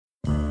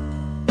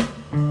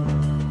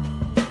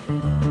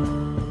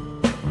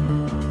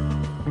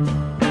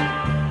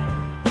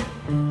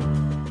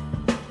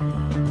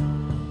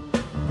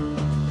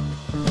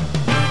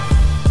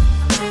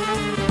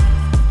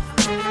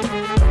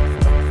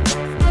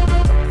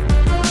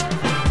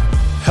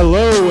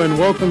Hello and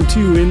welcome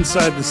to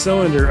Inside the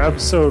Cylinder,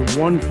 episode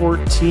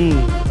 114.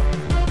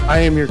 I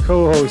am your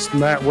co-host,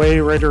 Matt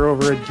Way, writer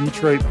over at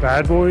Detroit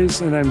Bad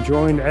Boys, and I'm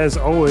joined, as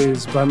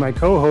always, by my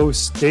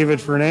co-host, David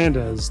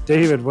Fernandez.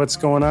 David, what's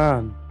going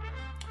on?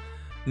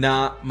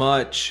 Not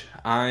much.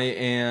 I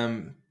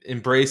am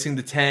embracing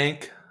the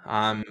tank.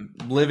 I'm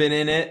living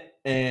in it,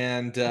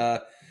 and I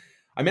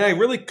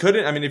really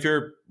couldn't. If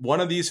you're one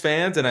of these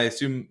fans, and I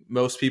assume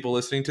most people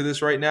listening to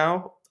this right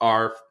now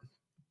are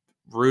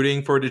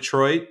rooting for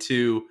Detroit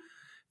to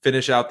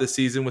finish out this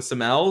season with some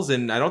L's,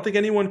 and I don't think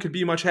anyone could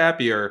be much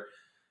happier.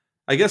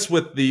 I guess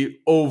with the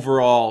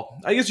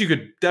overall, you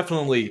could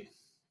definitely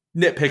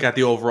nitpick at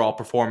the overall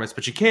performance,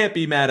 but you can't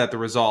be mad at the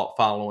result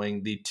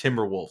following the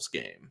Timberwolves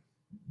game.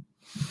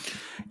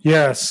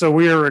 Yeah, so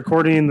we are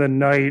recording the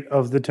night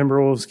of the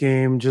Timberwolves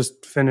game,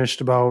 just finished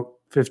about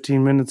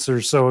 15 minutes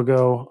or so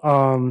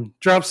ago.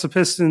 Drops the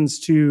Pistons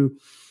to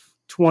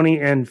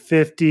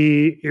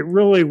 20-50. It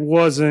really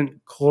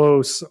wasn't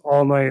close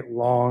all night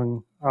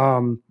long.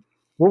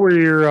 What were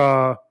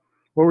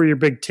your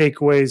big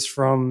takeaways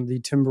from the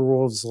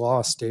Timberwolves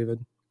loss,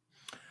 David?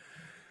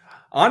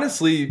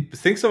 Honestly, I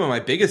think some of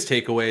my biggest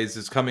takeaways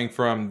is coming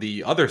from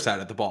the other side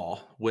of the ball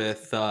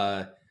with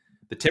the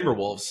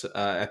Timberwolves.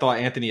 I thought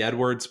Anthony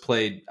Edwards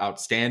played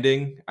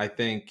outstanding. I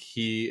think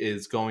he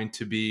is going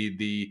to be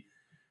the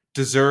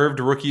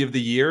deserved Rookie of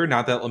the Year.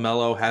 Not that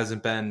LaMelo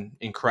hasn't been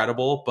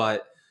incredible,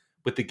 but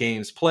with the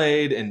games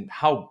played and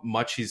how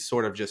much he's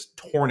sort of just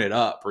torn it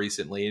up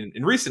recently.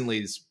 And recently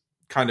is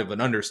kind of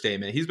an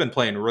understatement. He's been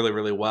playing really,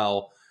 really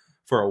well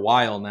for a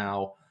while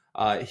now.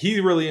 He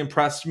really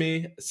impressed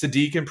me.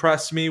 Sadiq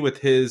impressed me with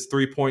his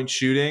three-point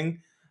shooting.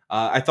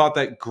 I thought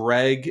that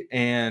Greg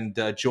and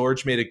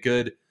George made a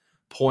good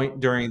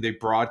point during the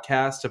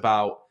broadcast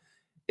about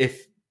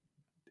if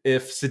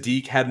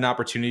Sadiq had an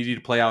opportunity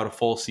to play out a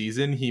full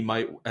season, he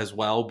might as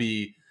well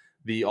be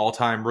the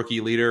all-time rookie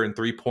leader in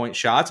three-point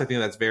shots. I think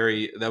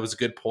that was a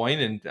good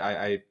point, and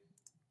I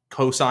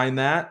co-sign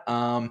that.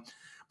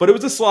 But it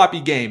was a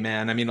sloppy game,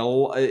 man.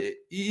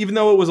 Even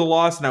though it was a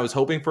loss, and I was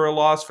hoping for a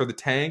loss for the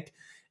tank,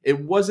 it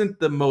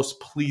wasn't the most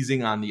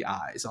pleasing on the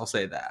eyes. I'll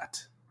say that.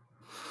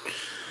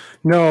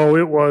 No,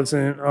 it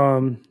wasn't.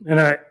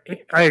 And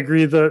I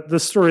agree. The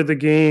story of the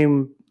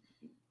game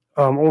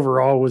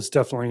overall was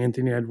definitely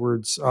Anthony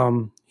Edwards.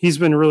 He's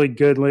been really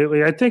good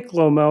lately. I think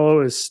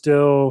LaMelo is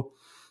still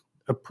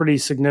a pretty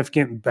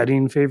significant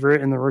betting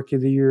favorite in the Rookie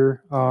of the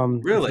Year.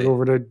 Really?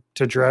 Over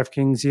to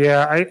DraftKings.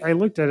 Yeah, I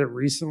looked at it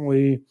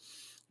recently.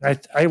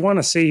 I want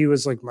to say he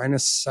was like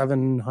minus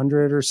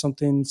 700 or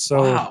something.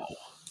 So,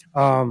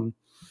 wow.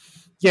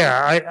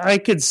 Yeah, I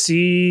could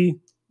see.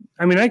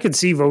 I could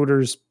see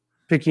voters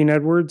picking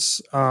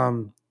Edwards,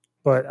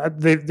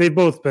 but they've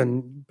both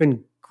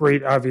been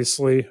great,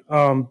 obviously.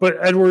 But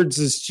Edwards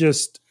is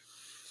just,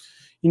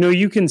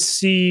 you can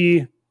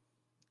see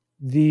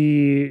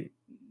the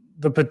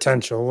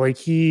potential. Like,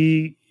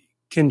 he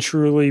can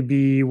truly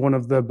be one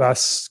of the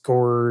best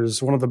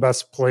scorers, one of the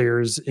best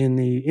players in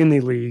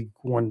the league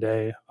one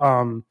day.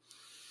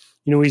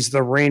 He's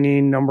the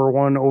reigning number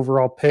one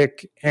overall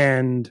pick,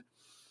 and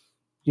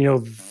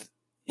you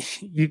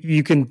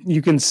can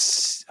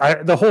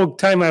the whole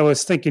time I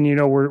was thinking,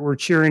 we're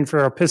cheering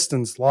for a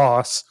Pistons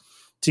loss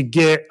to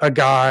get a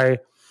guy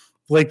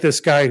like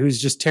this guy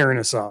who's just tearing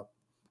us up.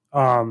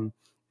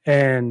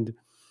 And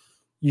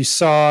you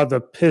saw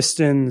the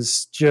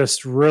Pistons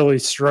just really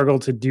struggle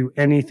to do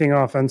anything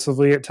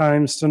offensively at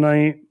times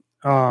tonight.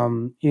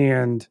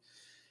 And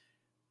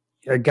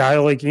a guy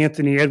like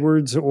Anthony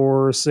Edwards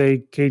or,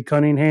 say, Cade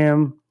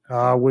Cunningham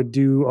would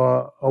do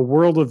a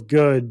world of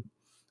good,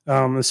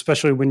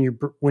 especially when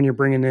you're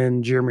bringing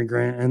in Jeremy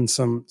Grant and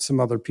some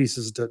other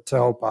pieces to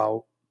help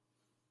out.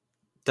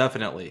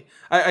 Definitely.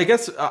 I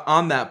guess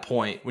on that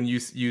point, when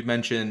you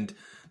mentioned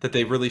that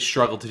they really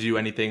struggled to do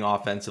anything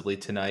offensively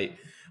tonight,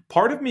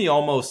 part of me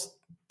almost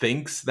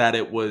thinks that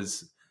it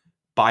was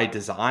by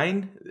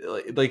design.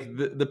 Like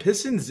the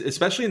Pistons,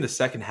 especially in the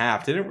second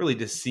half, didn't really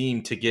just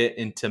seem to get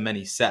into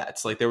many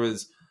sets. Like, there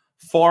was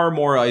far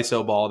more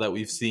ISO ball that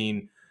we've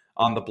seen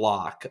on the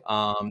block.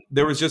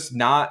 There was just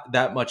not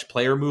that much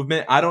player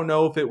movement. I don't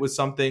know if it was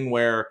something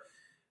where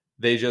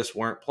they just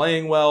weren't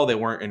playing well, they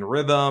weren't in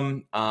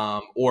rhythm,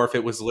 or if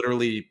it was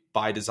literally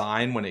by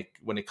design when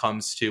it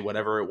comes to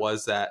whatever it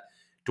was that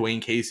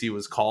Dwayne Casey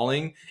was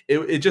calling.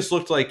 It just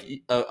looked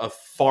like a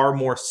far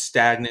more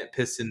stagnant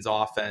Pistons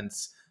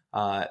offense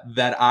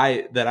that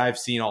I've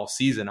seen all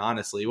season,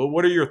 honestly.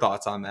 What are your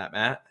thoughts on that,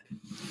 Matt?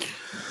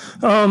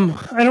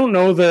 I don't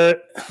know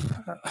that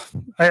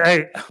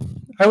I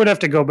would have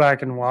to go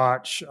back and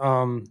watch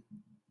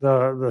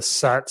the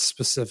set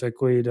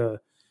specifically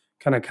to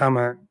kind of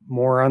comment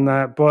more on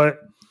that. But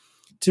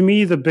to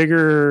me, the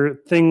bigger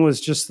thing was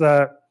just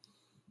that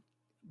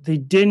they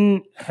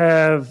didn't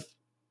have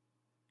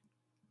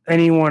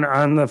anyone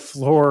on the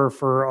floor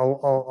for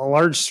a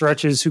large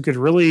stretches who could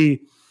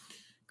really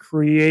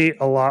create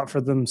a lot for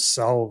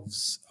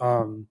themselves.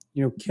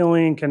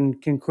 Killian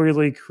can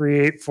clearly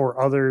create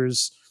for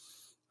others.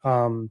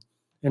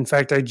 In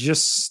fact, I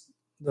just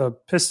the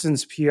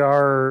Pistons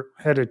PR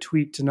had a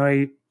tweet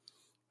tonight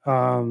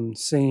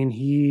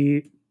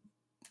saying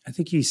I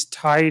think he's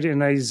tied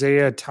an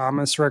Isaiah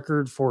Thomas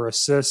record for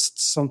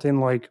assists, something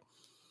like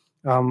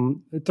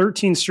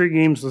 13 straight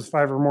games with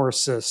 5 or more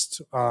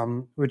assists,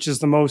 which is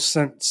the most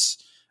since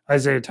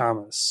Isaiah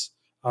Thomas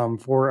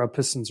for a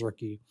Pistons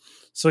rookie.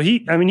 So he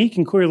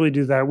can clearly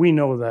do that. We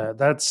know that.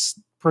 That's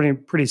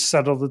pretty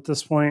settled at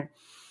this point.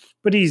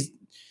 But he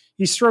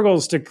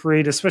struggles to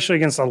create, especially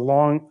against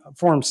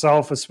for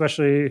himself,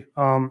 especially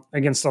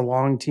against a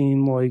long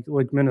team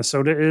like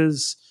Minnesota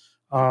is.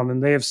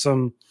 And they have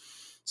some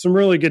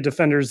really good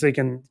defenders they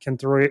can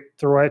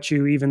throw at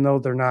you, even though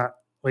they're not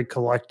like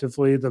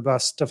collectively the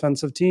best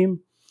defensive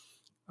team.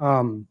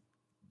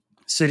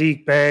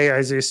 Saddiq Bey,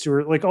 Isaiah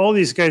Stewart, like all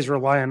these guys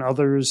rely on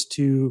others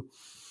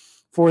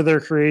for their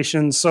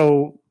creation.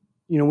 So,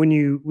 when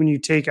you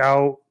take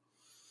out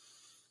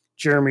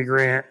Jeremy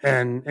Grant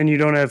and you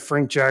don't have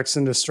Frank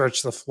Jackson to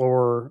stretch the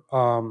floor,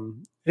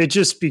 it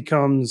just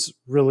becomes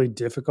really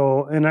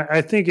difficult. And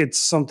I think it's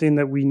something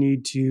that we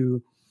need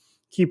to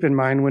keep in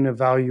mind when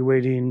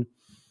evaluating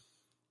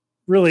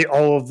really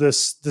all of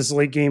this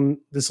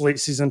late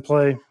season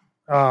play.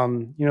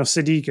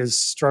 Saddiq has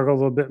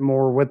struggled a bit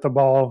more with the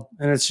ball,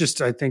 and it's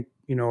just, I think,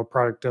 a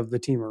product of the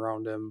team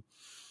around him.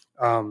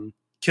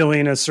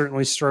 Killian has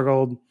certainly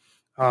struggled.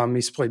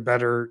 He's played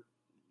better,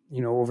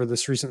 over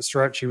this recent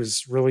stretch. He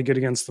was really good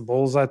against the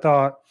Bulls, I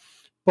thought,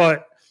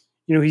 but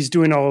he's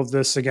doing all of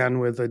this again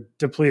with a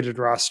depleted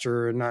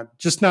roster and not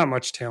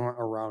much talent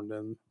around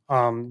him.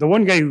 The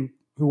one guy who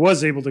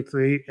was able to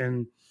create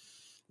and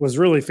was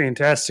really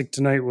fantastic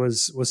tonight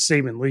was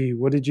Saben Lee.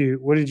 What did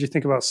you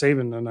think about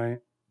Saben tonight?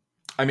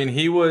 I mean,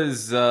 he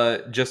was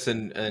just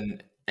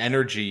an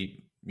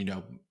energy,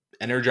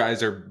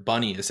 energizer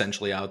bunny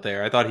essentially out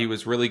there. I thought he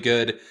was really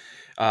good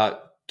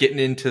getting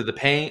into the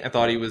paint. I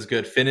thought he was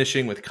good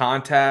finishing with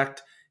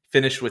contact.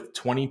 Finished with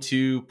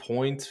 22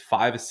 points,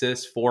 5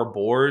 assists, 4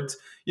 boards.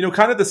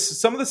 Kind of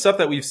some of the stuff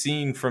that we've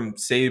seen from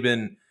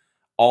Saben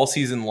all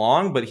season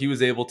long, but he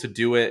was able to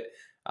do it,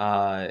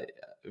 I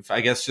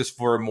guess, just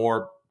for a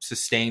more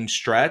sustained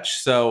stretch.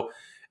 So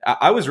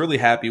I was really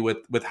happy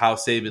with how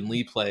Saben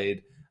Lee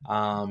played.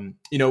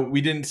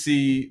 We didn't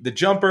see the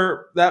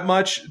jumper that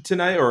much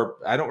tonight, or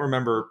I don't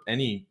remember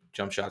any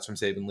jump shots from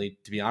Saben Lee,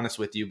 to be honest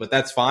with you, but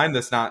that's fine.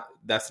 That's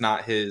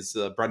not his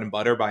bread and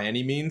butter by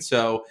any means.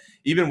 So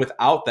even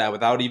without that,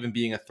 without even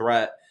being a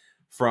threat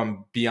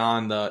from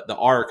beyond the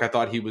arc, I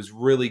thought he was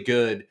really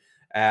good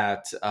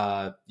at,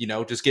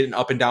 just getting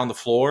up and down the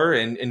floor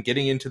and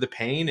getting into the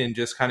paint and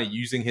just kind of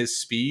using his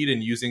speed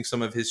and using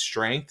some of his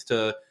strength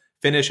to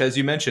finish, as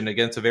you mentioned,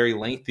 against a very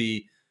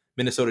lengthy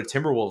Minnesota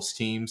Timberwolves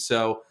team.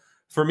 So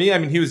for me, I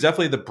mean, he was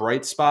definitely the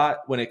bright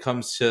spot when it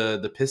comes to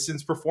the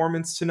Pistons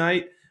performance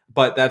tonight,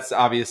 but that's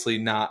obviously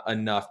not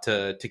enough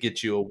to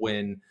get you a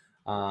win.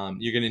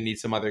 You're going to need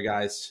some other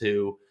guys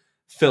to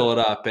fill it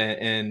up.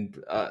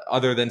 And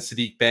other than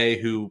Saddiq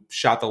Bey, who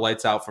shot the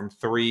lights out from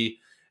 3,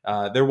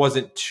 there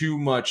wasn't too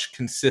much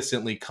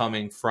consistently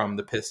coming from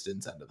the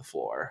Pistons end of the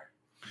floor.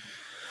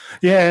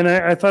 Yeah, and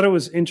I thought it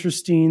was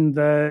interesting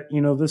that,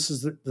 this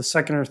is the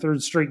second or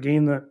third straight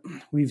game that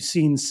we've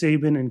seen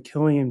Saben and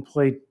Killian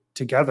play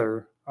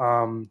together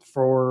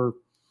for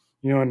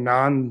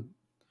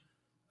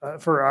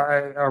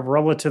a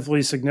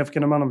relatively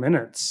significant amount of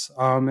minutes.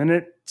 And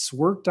it's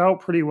worked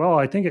out pretty well.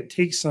 I think it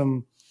takes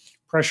some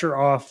pressure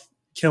off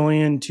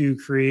Killian to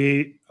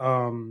create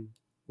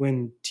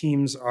when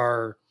teams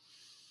are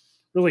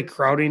really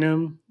crowding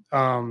him.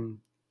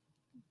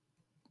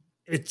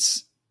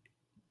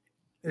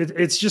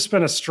 It's just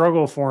been a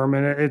struggle for him,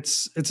 and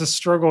it's a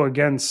struggle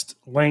against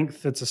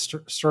length. It's a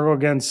struggle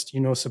against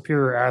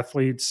superior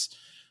athletes.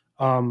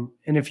 And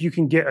if you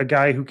can get a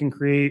guy who can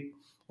create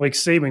like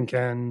Saben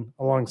can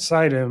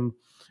alongside him,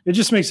 it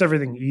just makes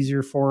everything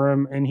easier for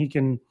him, and he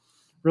can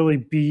really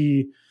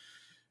be.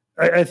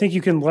 I think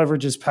you can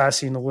leverage his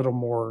passing a little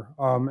more.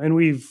 And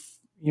we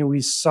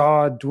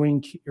saw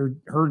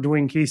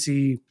Dwayne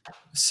Casey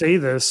say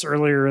this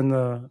earlier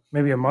in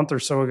maybe a month or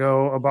so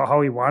ago about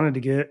how he wanted to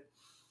get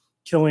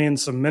Killian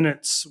some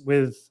minutes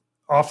with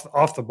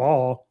off the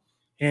ball,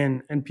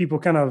 and people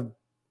kind of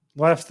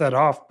left that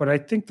off, but I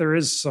think there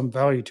is some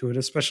value to it,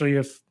 especially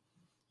if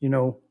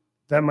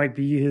that might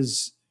be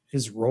his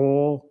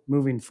role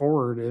moving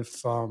forward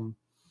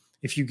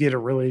if you get a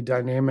really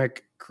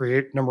dynamic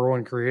number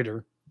one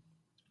creator.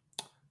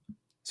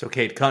 So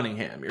Cade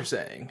Cunningham, you're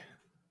saying?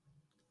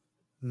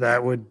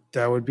 That would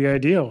be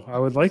ideal. I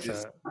would like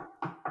that.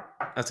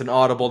 That's an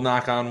audible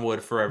knock on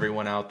wood for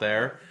everyone out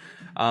there.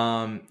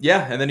 And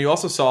then you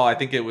also saw, I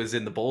think it was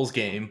in the Bulls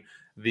game,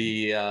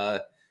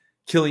 the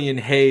Killian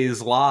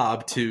Hayes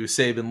lob to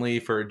Saben Lee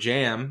for a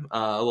jam,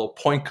 a little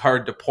point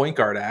guard to point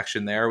guard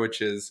action there,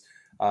 which is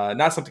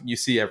not something you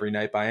see every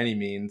night by any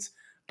means.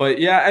 But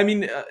yeah, I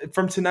mean,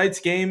 from tonight's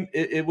game,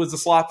 it was a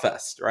slop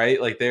fest, right?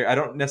 Like I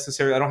don't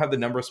have the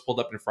numbers pulled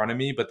up in front of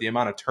me, but the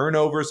amount of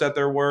turnovers that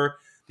there were,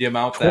 the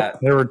amount that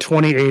there were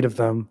 28 of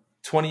them.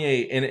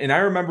 28. And I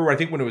remember, I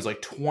think when it was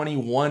like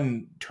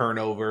 21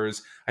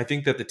 turnovers, I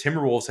think that the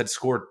Timberwolves had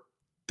scored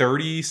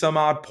 30 some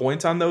odd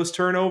points on those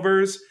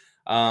turnovers.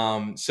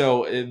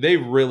 So they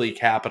really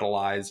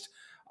capitalized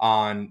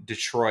on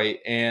Detroit.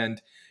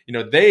 And,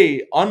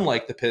 they,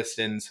 unlike the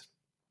Pistons,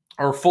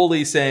 are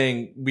fully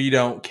saying we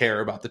don't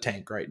care about the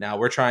tank right now.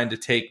 We're trying to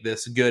take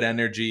this good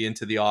energy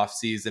into the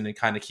offseason and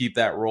kind of keep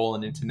that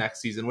rolling into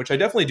next season, which I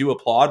definitely do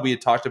applaud. We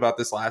had talked about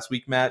this last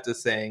week, Matt,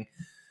 just saying,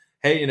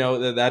 hey,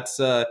 that's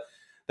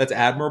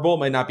admirable. It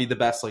might not be the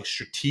best like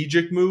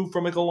strategic move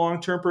from like a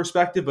long-term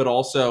perspective, but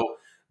also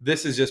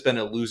this has just been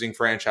a losing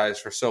franchise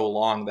for so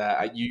long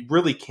that you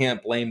really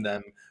can't blame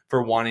them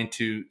for wanting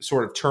to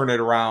sort of turn it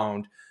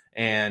around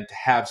and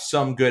have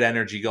some good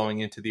energy going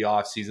into the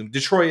offseason.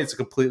 Detroit is a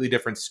completely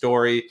different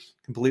story,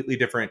 completely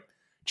different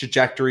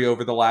trajectory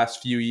over the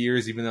last few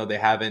years, even though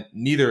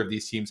neither of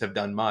these teams have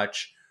done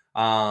much.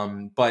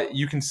 But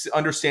you can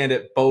understand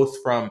it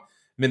both from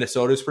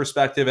Minnesota's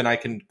perspective, and I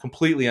can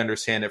completely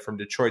understand it from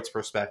Detroit's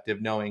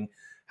perspective, knowing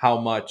how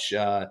much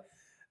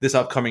this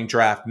upcoming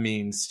draft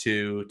means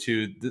to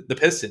the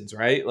Pistons,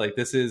 right? Like,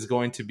 this is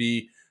going to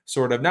be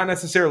sort of not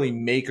necessarily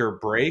make or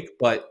break,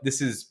 but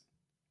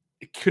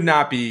it could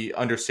not be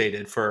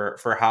understated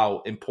for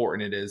how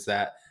important it is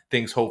that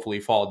things hopefully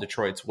fall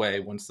Detroit's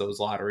way once those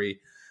lottery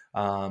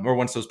or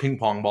once those ping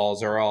pong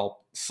balls are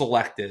all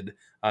selected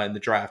in the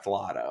draft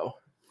lotto.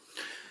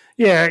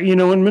 Yeah,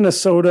 in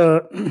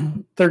Minnesota,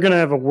 they're going to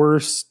have a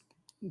worse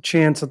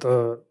chance at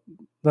the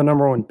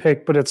number one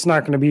pick, but it's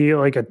not going to be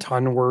like a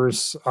ton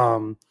worse.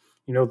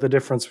 The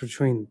difference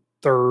between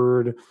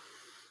third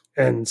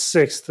and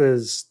sixth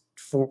is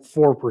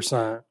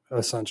 4%,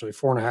 essentially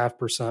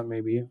 4.5%,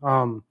 maybe.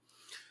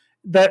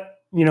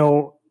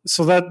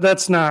 So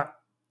that's not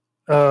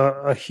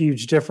a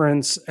huge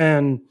difference.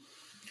 And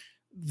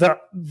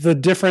the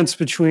difference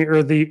between,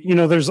 or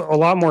there's a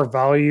lot more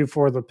value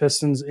for the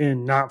Pistons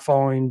in not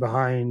falling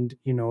behind,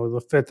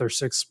 the fifth or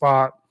sixth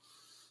spot,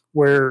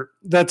 where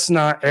that's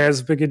not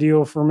as big a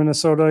deal for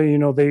Minnesota.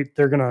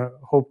 They're going to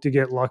hope to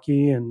get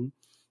lucky and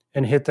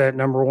hit that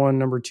number one,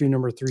 number two,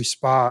 number three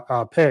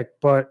spot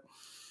pick. But,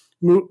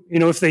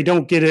 if they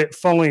don't get it,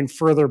 falling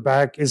further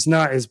back is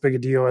not as big a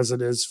deal as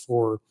it is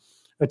for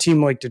a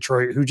team like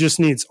Detroit, who just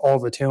needs all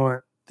the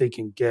talent they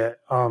can get.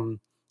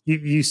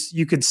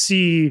 You could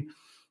see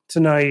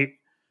tonight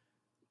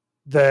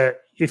that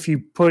if you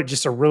put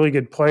just a really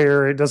good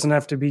player, it doesn't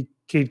have to be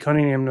Cade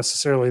Cunningham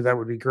necessarily. That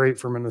would be great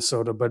for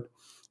Minnesota. But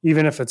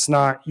even if it's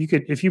not,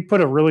 if you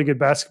put a really good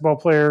basketball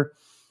player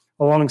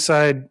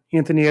alongside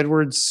Anthony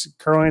Edwards,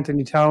 Karl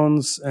Anthony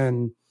Towns,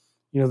 and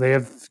they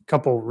have a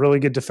couple really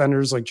good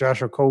defenders like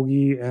Josh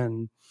Okogie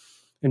and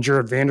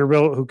Jared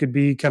Vanderbilt, who could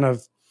be kind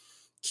of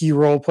key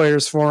role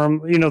players for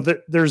him.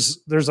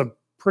 There's a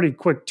pretty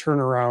quick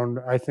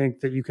turnaround, I think,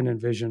 that you can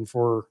envision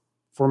for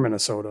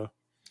Minnesota.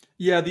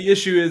 Yeah, the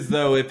issue is,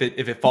 though, if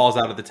it falls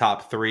out of the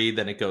top three,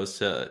 then it goes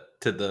to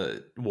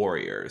the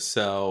Warriors.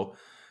 So,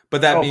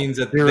 but that means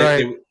that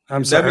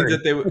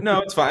no,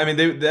 it's fine. I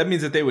mean, that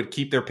means that they would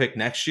keep their pick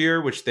next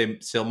year, which they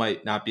still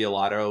might not be a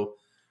lotto,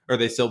 or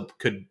they still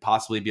could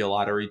possibly be a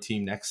lottery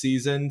team next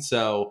season.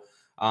 So,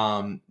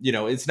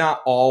 it's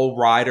not all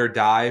ride or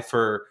die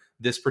for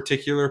this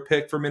particular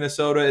pick for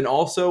Minnesota. And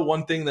also,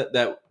 one thing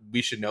that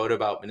we should note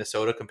about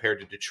Minnesota compared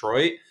to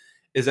Detroit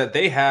is that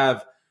they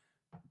have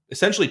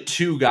essentially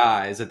two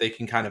guys that they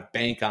can kind of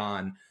bank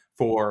on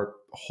for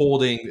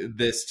holding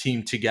this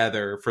team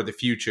together for the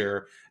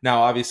future.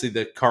 Now, obviously,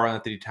 the Karl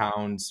Anthony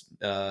Towns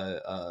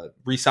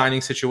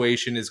re-signing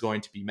situation is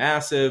going to be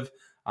massive,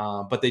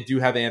 but they do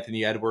have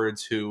Anthony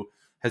Edwards, who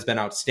has been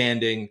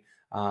outstanding,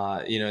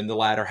 in the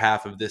latter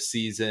half of this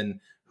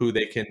season, who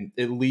they can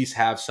at least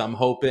have some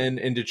hope in.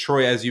 In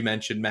Detroit, as you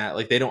mentioned, Matt,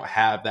 like, they don't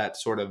have that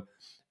sort of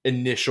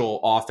initial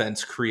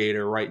offense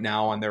creator right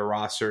now on their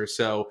roster.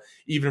 So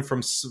even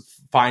from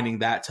finding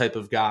that type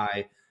of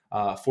guy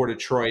for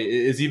Detroit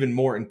is even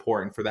more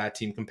important for that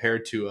team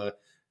compared to a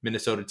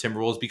Minnesota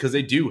Timberwolves, because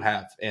they do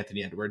have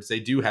Anthony Edwards.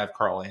 They do have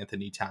Karl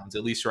Anthony Towns,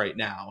 at least right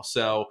now.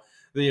 So,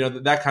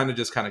 that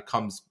kind of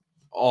comes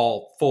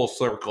all full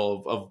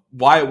circle of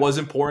why it was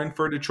important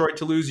for Detroit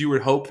to lose. You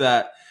would hope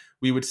that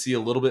we would see a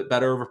little bit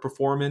better of a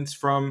performance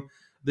from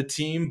the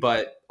team,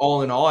 but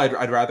all in all,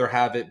 I'd rather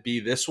have it be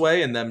this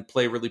way and then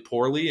play really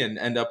poorly and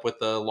end up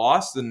with a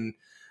loss than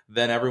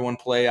everyone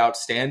play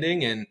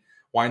outstanding and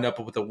wind up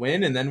with a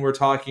win. And then we're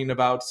talking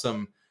about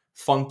some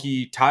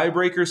funky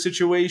tiebreaker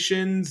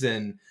situations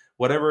and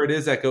whatever it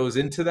is that goes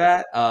into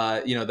that.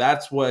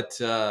 That's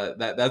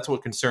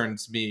what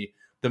concerns me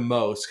the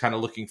most, kind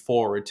of looking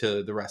forward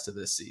to the rest of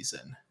this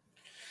season.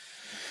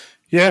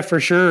 Yeah, for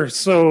sure.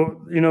 So,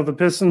 the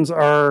Pistons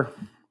are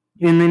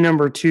in the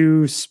number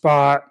 2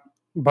 spot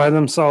by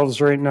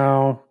themselves right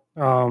now.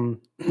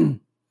 They're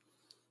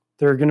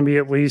going to be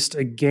at least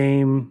a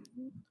game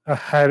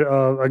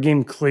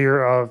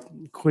clear of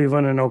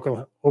Cleveland and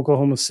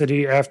Oklahoma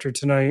City after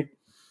tonight.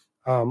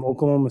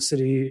 Oklahoma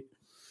City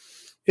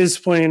is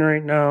playing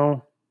right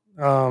now.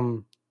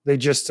 They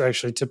just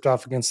actually tipped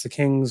off against the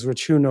Kings,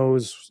 which who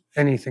knows,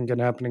 anything can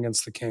happen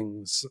against the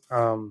Kings.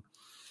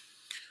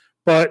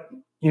 But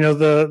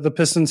the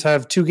Pistons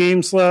have 2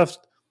 games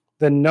left,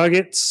 the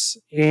Nuggets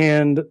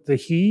and the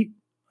Heat.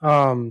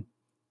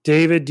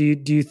 David, do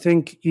you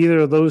think either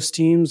of those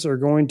teams are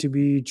going to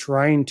be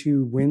trying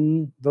to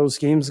win those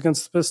games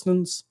against the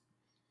Pistons?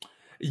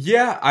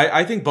 Yeah,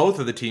 I think both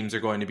of the teams are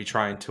going to be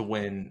trying to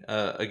win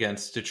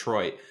against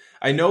Detroit.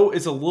 I know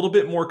it's a little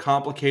bit more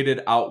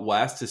complicated out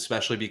west,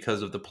 especially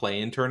because of the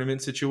play-in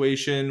tournament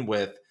situation,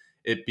 with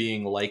it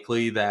being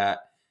likely that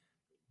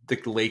the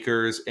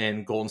Lakers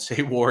and Golden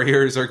State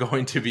Warriors are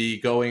going to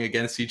be going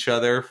against each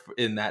other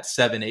in that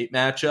 7-8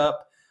 matchup.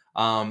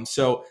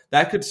 So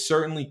that could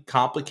certainly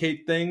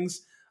complicate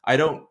things. I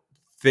don't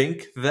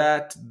think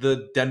that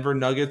the Denver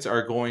Nuggets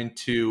are going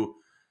to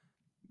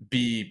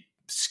be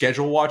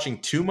schedule watching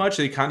too much.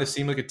 They kind of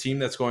seem like a team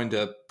that's going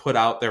to put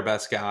out their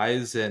best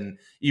guys, and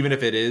even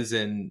if it is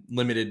in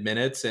limited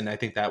minutes, and I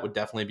think that would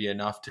definitely be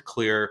enough to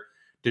clear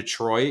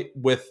Detroit.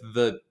 With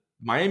the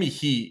Miami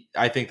Heat,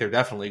 I think they're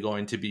definitely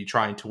going to be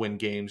trying to win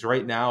games.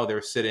 Right now, they're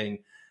sitting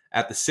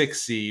at the 6th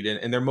seed,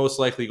 and they're most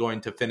likely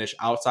going to finish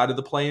outside of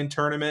the play-in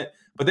tournament,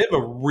 but they have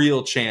a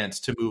real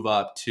chance to move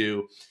up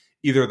to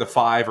either the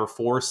 5 or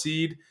 4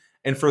 seed.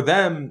 And for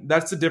them,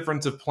 that's the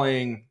difference of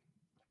playing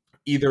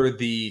either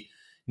the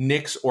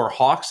Knicks or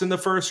Hawks in the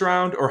first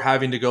round or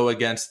having to go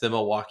against the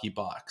Milwaukee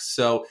Bucks.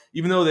 So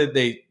even though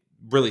they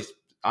really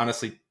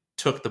honestly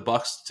took the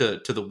Bucks to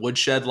the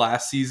woodshed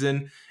last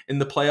season in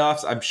the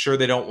playoffs, I'm sure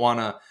they don't want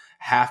to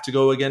have to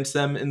go against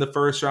them in the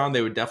first round.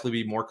 They would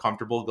definitely be more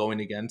comfortable going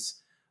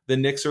against the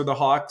Knicks or the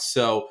Hawks.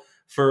 So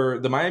for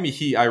the Miami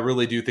Heat, I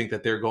really do think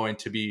that they're going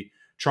to be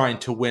trying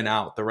to win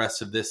out the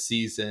rest of this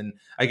season.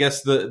 I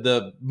guess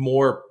the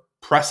more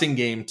pressing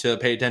game to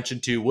pay attention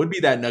to would be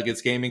that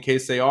Nuggets game, in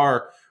case they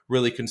are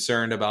really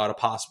concerned about a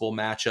possible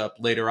matchup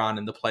later on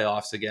in the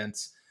playoffs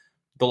against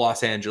the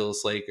Los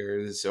Angeles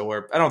Lakers.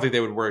 Or I don't think they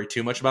would worry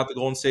too much about the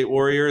Golden State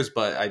Warriors,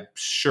 but I'm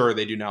sure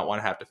they do not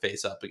want to have to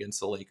face up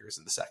against the Lakers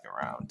in the second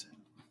round.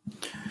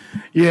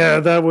 Yeah,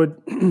 that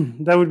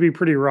would be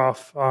pretty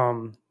rough.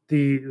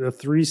 The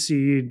 3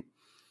 seed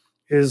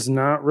is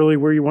not really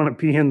where you want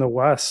to be in the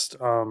West.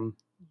 I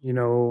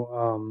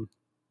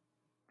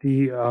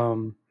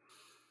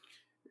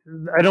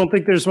don't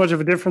think there's much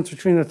of a difference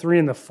between the 3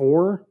 and the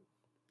 4.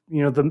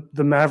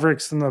 The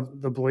Mavericks and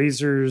the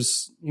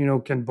Blazers,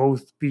 can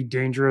both be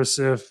dangerous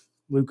if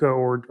Luka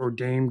or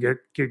Dame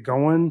get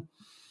going.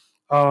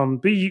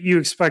 But you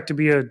expect to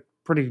be a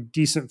pretty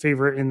decent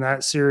favorite in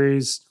that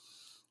series.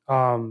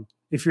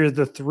 If you're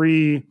the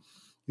 3,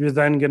 you're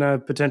then going to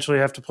potentially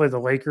have to play the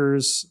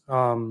Lakers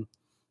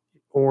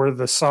or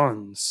the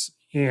Suns.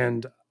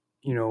 And,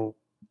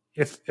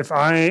 if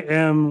I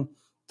am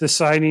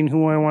deciding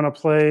who I want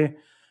to play,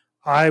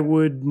 I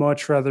would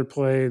much rather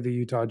play the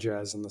Utah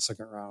Jazz in the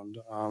second round.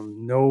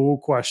 No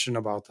question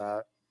about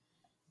that.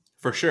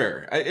 For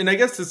sure. And I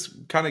guess this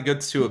kind of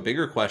gets to a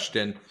bigger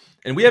question.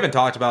 And we haven't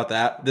talked about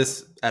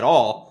this at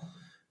all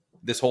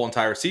this whole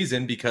entire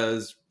season,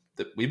 because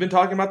we've been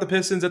talking about the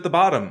Pistons at the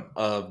bottom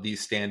of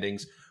these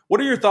standings. What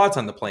are your thoughts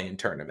on the play-in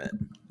tournament?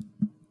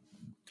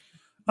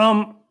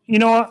 I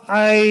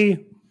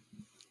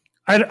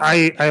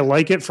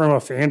like it from a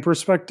fan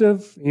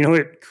perspective.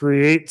 It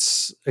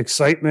creates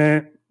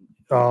excitement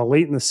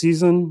late in the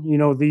season.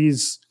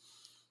 These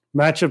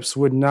matchups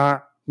would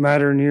not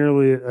matter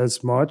nearly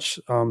as much.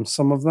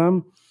 Some of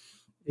them,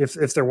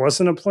 if there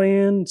wasn't a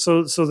play-in.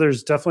 So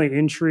there's definitely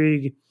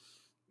intrigue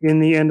in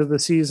the end of the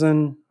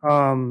season.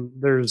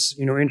 There's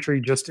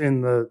intrigue just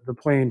in the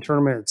play-in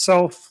tournament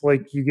itself.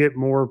 Like, you get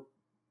more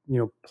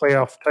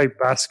playoff type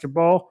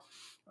basketball,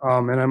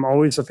 and I'm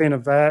always a fan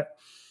of that.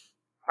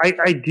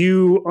 I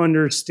do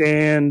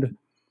understand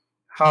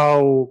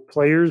how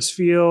players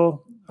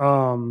feel.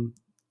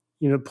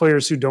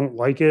 Players who don't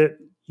like it.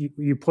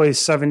 You play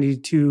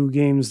 72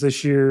 games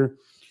this year,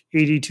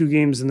 82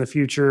 games in the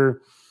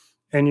future,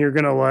 and you're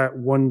going to let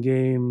one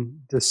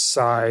game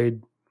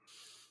decide.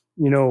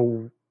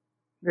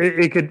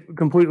 It could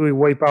completely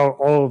wipe out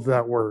all of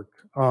that work.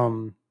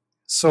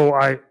 So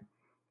I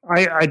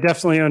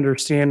definitely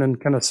understand and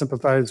kind of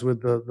sympathize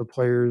with the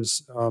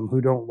players who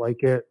don't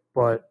like it,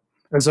 but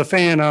as a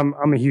fan,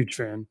 I'm a huge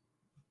fan.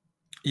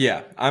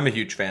 Yeah, I'm a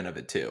huge fan of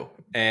it too.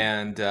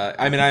 And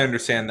I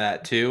understand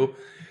that too.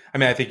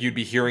 I think you'd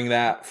be hearing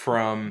that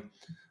from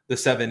the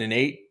 7 and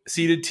 8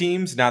 seeded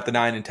teams, not the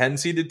 9 and 10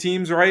 seeded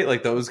teams, right?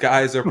 Like, those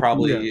guys are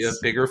probably Yes.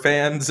 bigger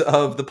fans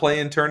of the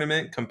play-in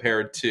tournament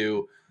compared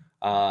to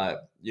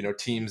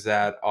teams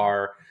that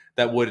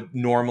would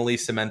normally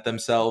cement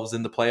themselves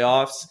in the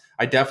playoffs.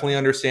 I definitely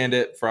understand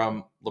it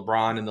from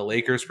LeBron and the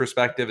Lakers'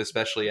 perspective,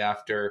 especially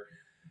after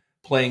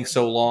playing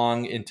so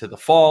long into the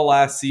fall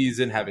last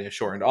season, having a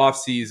shortened off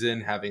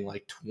season, having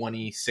like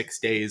 26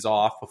 days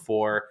off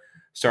before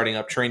starting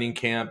up training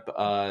camp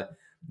for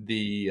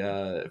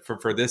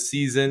this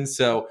season.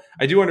 So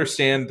I do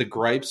understand the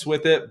gripes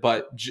with it,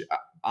 but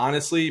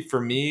honestly,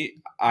 for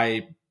me,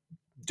 I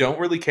don't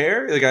really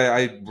care. Like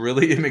I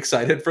really am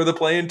excited for the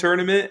play-in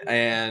tournament,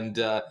 and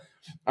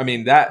I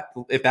mean that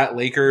if that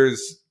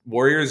Lakers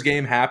Warriors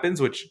game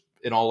happens, which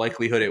in all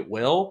likelihood it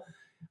will,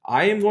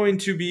 I am going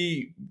to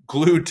be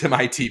glued to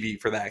my TV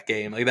for that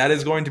game. Like that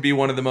is going to be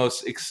one of the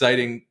most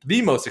exciting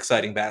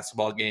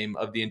basketball game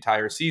of the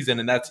entire season,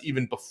 and that's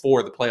even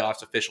before the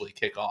playoffs officially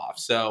kick off.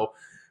 So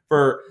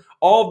for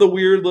all the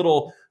weird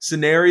little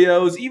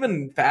scenarios,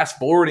 even fast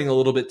forwarding a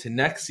little bit to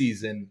next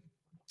season,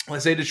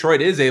 let's say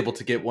Detroit is able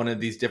to get one of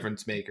these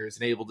difference makers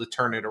and able to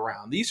turn it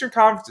around. The Eastern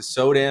Conference is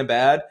so damn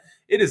bad.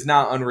 It is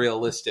not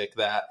unrealistic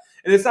that,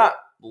 and it's not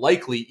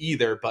likely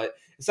either, but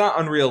it's not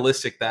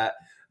unrealistic that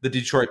the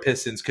Detroit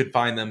Pistons could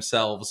find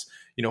themselves,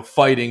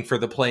 fighting for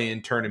the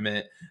play-in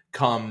tournament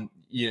come,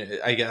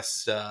 I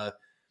guess,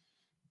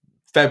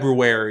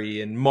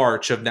 February and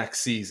March of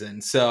next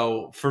season.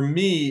 So for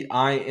me,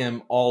 I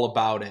am all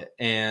about it.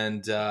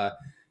 And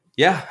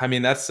yeah, I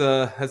mean, that's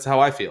how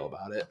I feel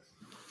about it.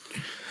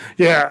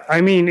 Yeah,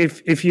 I mean,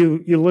 if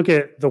you look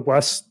at the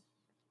West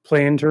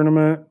play-in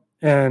tournament,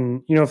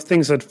 and if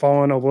things had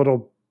fallen a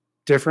little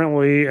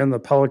differently, and the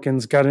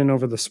Pelicans got in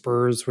over the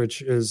Spurs,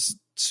 which is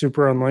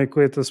super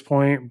unlikely at this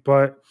point,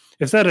 but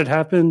if that had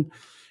happened,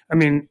 I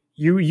mean,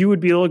 you would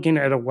be looking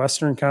at a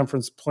Western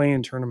Conference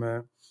play-in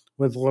tournament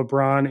with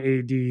LeBron,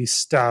 AD,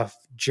 Steph,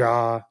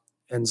 Ja,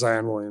 and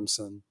Zion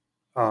Williamson.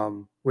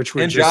 Which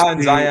would and Ja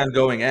and Zion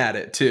going at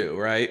it too,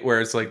 right?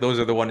 Where it's like those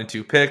are the 1 and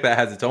 2 pick that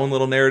has its own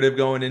little narrative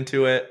going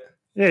into it.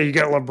 Yeah, you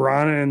got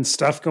LeBron and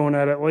Steph going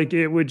at it. Like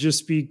it would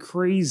just be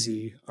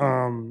crazy.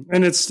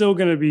 And it's still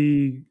going to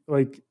be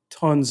like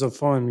tons of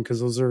fun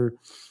because those are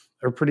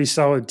pretty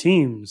solid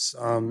teams.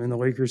 In the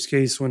Lakers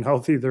case, when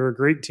healthy, they're a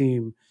great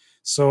team.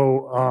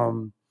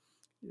 So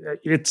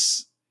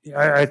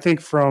I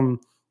think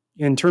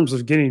in terms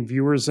of getting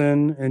viewers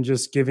in and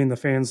just giving the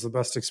fans the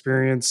best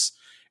experience,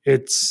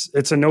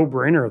 it's a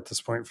no-brainer at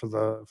this point for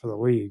the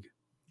league.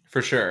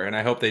 For sure, and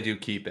I hope they do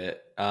keep it.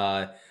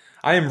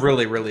 I am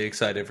really, really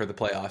excited for the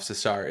playoffs to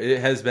start. It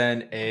has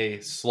been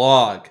a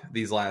slog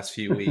these last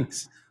few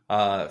weeks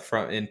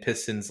in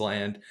Pistons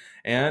land,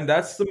 and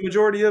that's the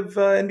majority of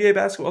NBA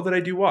basketball that I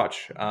do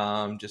watch,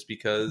 just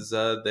because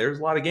there's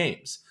a lot of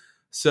games.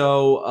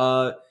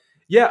 So,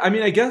 yeah, I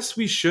mean, I guess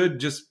we should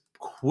just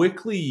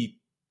quickly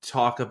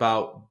talk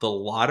about the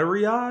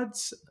lottery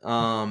odds.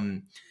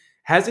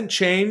 Hasn't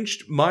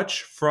changed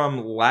much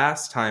from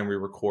last time we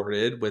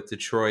recorded, with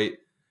Detroit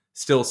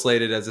still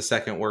slated as the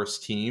second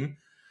worst team.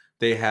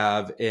 They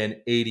have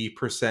an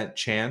 80%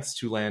 chance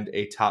to land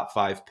a top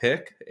 5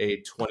 pick,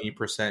 a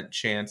 20%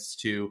 chance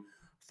to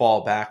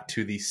fall back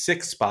to the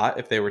 6th spot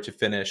if they were to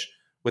finish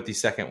with the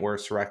second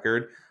worst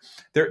record.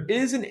 There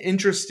is an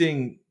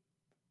interesting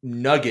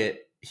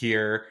nugget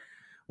here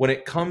when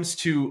it comes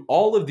to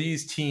all of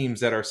these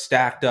teams that are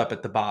stacked up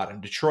at the bottom: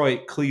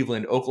 Detroit,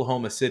 Cleveland,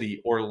 Oklahoma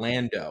City,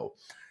 Orlando.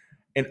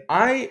 And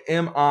I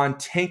am on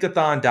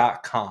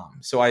tankathon.com.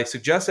 So I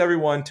suggest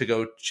everyone to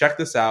go check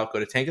this out. Go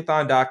to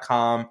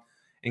tankathon.com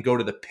and go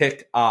to the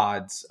pick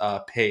odds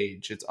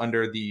page. It's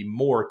under the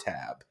More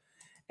tab.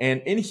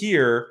 And in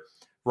here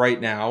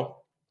right now,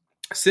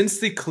 since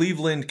the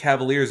Cleveland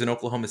Cavaliers and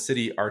Oklahoma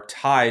City are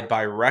tied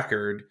by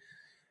record,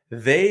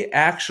 they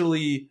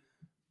actually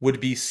would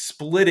be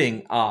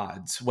splitting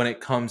odds when it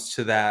comes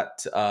to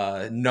that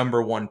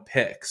number 1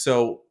 pick.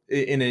 So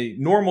in a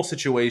normal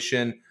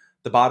situation,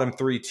 the bottom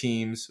 3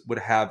 teams would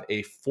have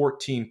a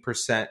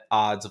 14%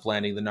 odds of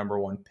landing the number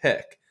 1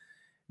 pick.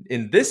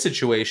 In this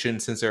situation,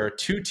 since there are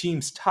 2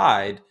 teams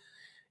tied,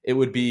 it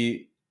would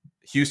be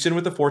Houston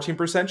with a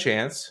 14%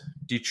 chance,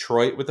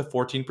 Detroit with a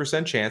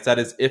 14% chance. That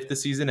is if the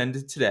season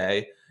ended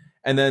today.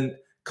 And then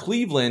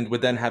Cleveland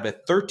would then have a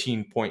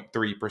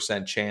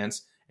 13.3%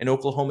 chance, and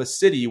Oklahoma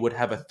City would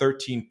have a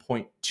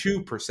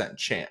 13.2%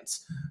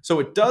 chance. So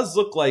it does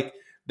look like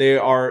they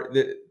are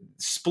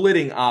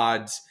splitting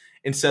odds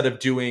instead of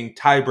doing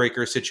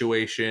tiebreaker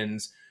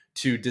situations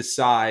to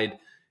decide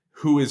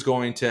who is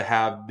going to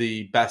have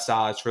the best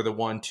odds for the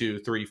 1, 2,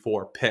 3,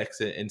 4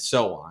 picks and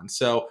so on.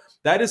 So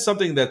that is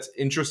something that's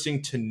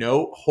interesting to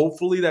note.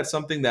 Hopefully that's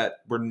something that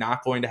we're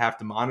not going to have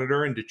to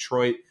monitor, and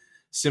Detroit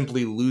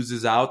simply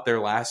loses out their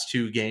last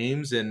 2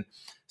 games and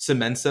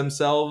cements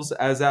themselves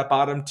as that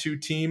bottom 2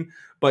 team.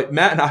 But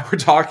Matt and I were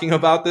talking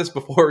about this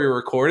before we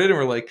recorded, and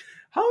we're like,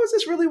 how is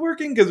this really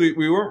working? Because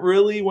we weren't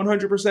really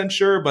 100%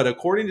 sure, but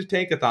according to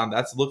Tankathon,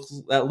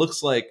 that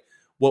looks like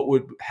what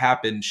would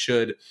happen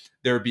should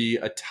there be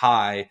a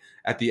tie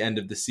at the end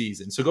of the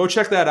season. So go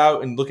check that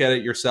out and look at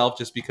it yourself,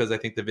 just because I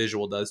think the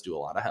visual does do a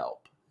lot of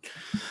help.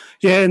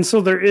 Yeah, and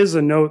so there is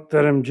a note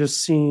that I'm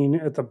just seeing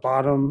at the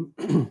bottom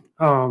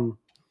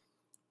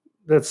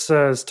that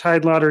says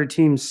tied lottery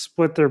teams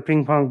split their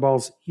ping pong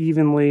balls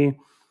evenly,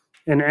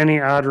 and any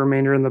odd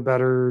remainder in the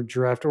better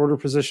draft order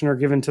position are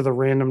given to the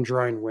random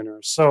drawing winner.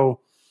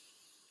 So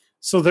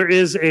there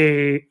is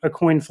a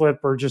coin flip,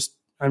 or just,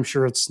 I'm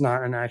sure it's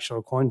not an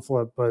actual coin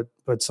flip,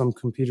 but some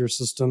computer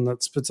system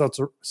that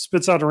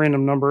spits out a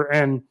random number.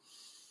 And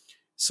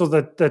so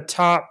that the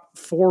top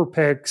 4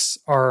 picks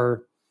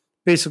are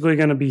basically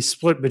going to be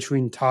split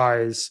between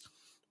ties.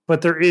 but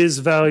there is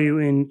value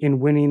in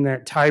winning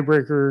that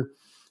tiebreaker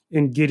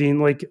and getting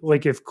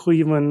like if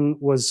Cleveland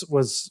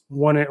was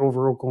won it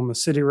over Oklahoma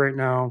City right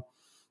now.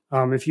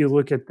 If you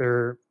look at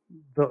the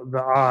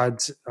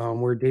odds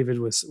where David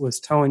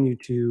was telling you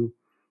to,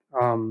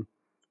 the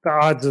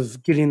odds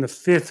of getting the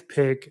fifth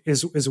pick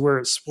is where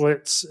it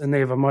splits, and they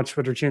have a much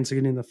better chance of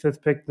getting the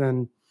fifth pick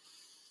than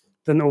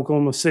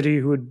Oklahoma City,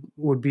 who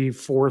would be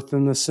fourth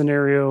in this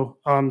scenario.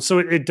 So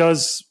it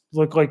does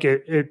look like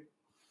it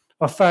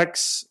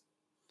affects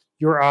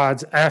your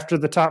odds after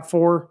the top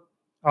four.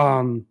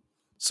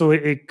 So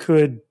it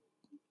could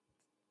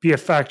be a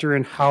factor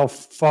in how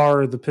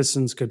far the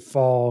Pistons could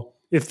fall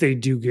if they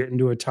do get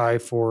into a tie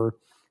for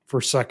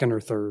second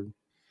or third.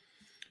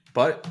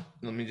 But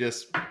let me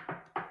just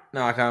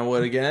knock on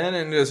wood again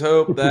and just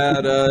hope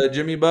that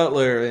Jimmy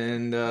Butler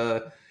and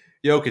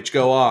Jokic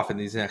go off in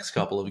these next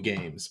couple of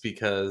games,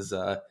 because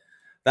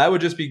that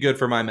would just be good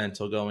for my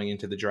mental going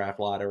into the draft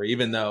lottery,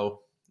 even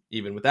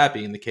with that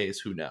being the case,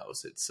 who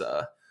knows? It's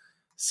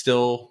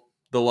still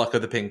the luck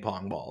of the ping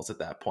pong balls at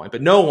that point.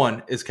 But no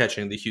one is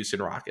catching the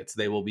Houston Rockets.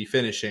 They will be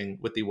finishing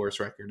with the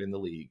worst record in the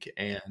league,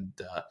 and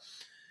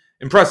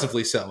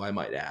impressively so, I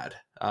might add,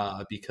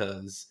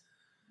 because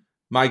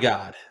my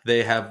God,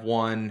 they have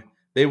won.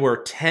 They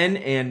were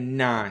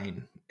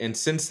 10-9, and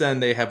since then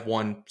they have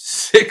won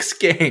 6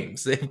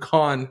 games. They've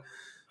gone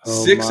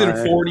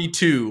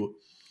 6-42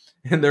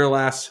 in their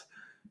last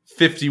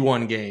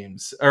 51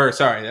 games. Or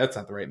sorry, that's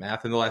not the right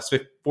math. In the last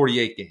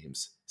 48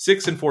 games,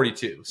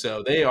 6-42.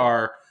 So they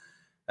are.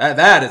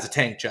 That is a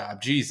tank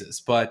job, Jesus.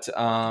 But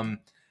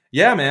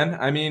yeah, man.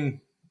 I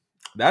mean,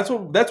 that's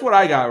what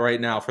I got right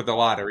now for the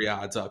lottery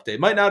odds update.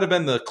 Might not have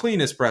been the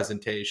cleanest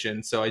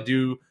presentation, so I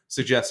do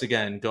suggest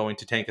again going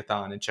to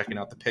Tankathon and checking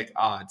out the pick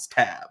odds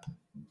tab.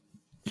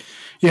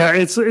 Yeah,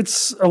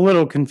 it's a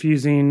little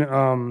confusing,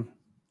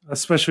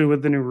 especially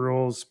with the new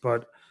rules.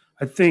 But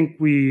I think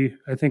we've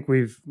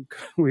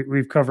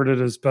covered it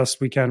as best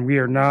we can. We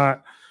are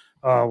not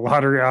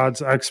lottery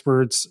odds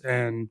experts,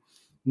 and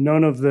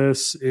none of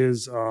this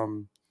is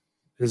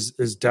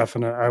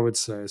definite, I would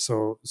say.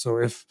 So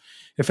if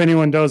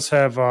anyone does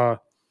have a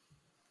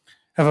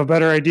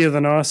better idea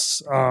than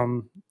us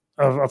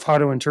of how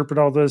to interpret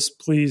all this,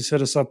 please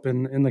hit us up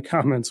in the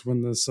comments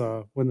when this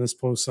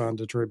posts on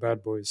Detroit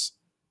Bad Boys.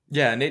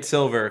 Yeah, Nate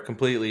Silver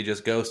completely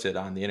just ghosted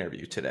on the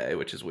interview today,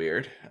 which is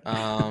weird.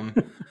 But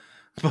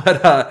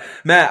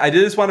Matt, I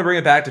did just want to bring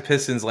it back to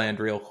Pistons land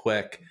real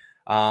quick.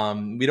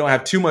 We don't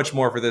have too much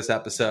more for this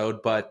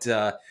episode, but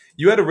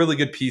you had a really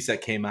good piece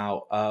that came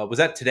out. Was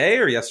that today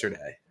or yesterday?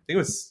 I think it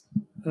was.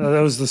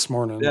 That was this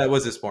morning. Yeah, it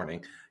was this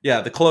morning.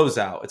 Yeah, the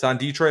closeout. It's on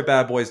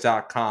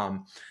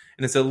DetroitBadBoys.com,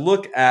 and it's a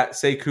look at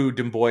Sekou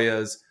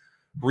Doumbouya's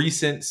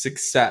recent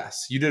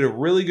success. You did a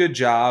really good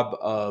job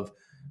of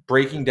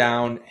breaking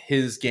down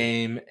his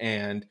game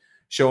and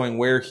showing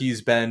where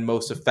he's been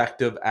most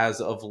effective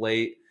as of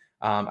late.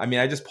 I mean,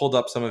 I just pulled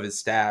up some of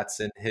his stats,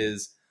 and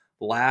his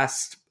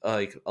last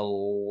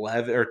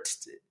 11 or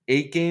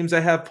 8 games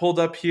I have pulled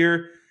up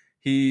here,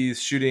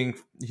 he's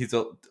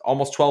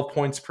almost 12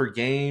 points per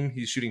game.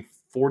 He's shooting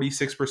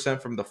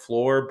 46% from the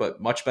floor,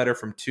 but much better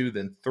from 2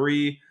 than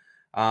 3.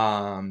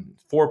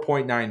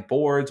 4.9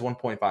 boards,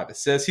 1.5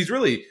 assists. He's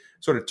really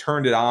sort of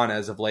turned it on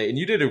as of late, and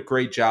you did a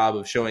great job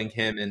of showing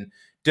him in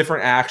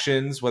different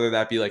actions, whether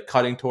that be like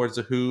cutting towards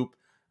the hoop.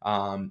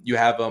 You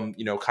have him,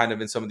 kind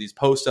of in some of these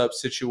post-up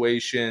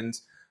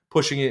situations,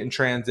 pushing it in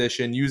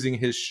transition, using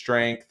his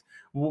strength.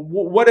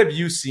 What have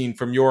you seen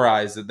from your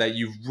eyes that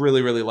you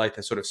really, really liked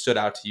that sort of stood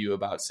out to you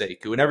about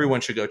Sekou? And everyone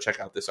should go check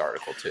out this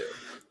article too.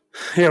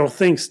 Yeah, well,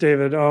 thanks,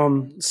 David.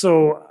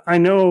 So I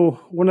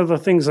know one of the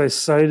things I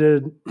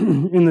cited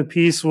in the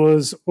piece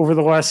was over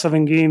the last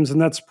 7 games,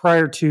 and that's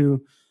prior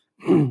to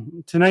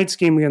tonight's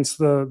game against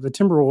the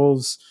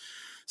Timberwolves.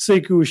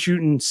 Sekou was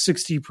shooting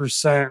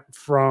 60%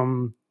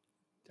 from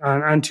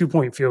on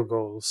 2-point field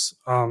goals.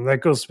 That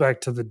goes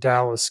back to the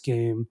Dallas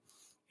game,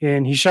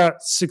 and he shot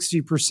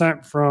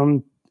 60%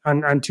 from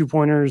on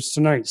 2-pointers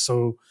tonight.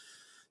 So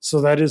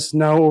that is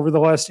now over the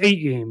last 8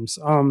 games.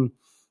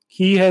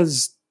 He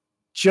has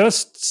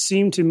just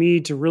seemed to me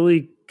to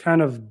really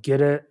kind of get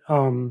it.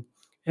 And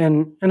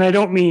I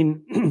don't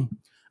mean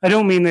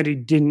that he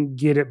didn't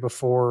get it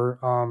before.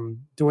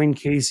 Dwayne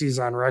Casey's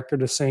on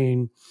record as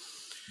saying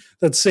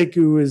that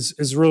Sekou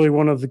is really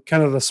one of the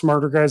kind of the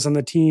smarter guys on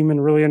the team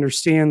and really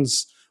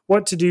understands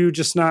what to do.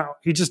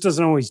 He just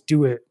doesn't always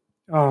do it.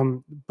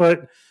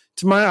 But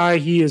to my eye,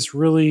 he is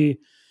really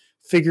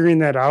figuring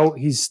that out.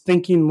 He's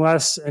thinking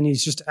less and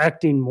he's just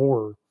acting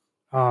more.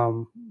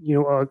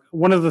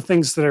 One of the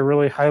things that I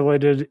really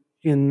highlighted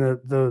in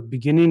the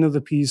beginning of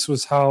the piece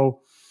was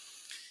how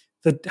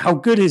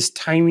good his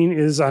timing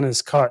is on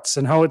his cuts,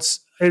 and how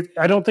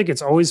I don't think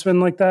it's always been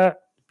like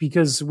that,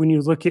 because when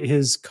you look at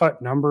his cut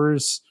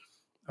numbers,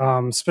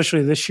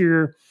 especially this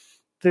year,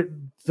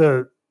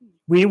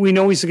 we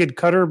know he's a good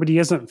cutter, but he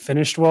hasn't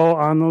finished well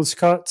on those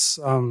cuts.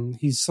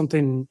 He's somewhere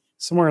in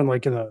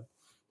the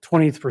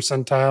 20th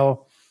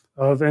percentile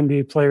of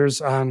NBA players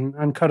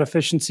on cut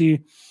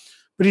efficiency.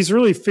 But he's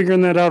really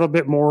figuring that out a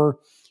bit more.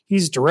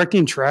 he's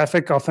directing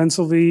traffic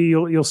offensively.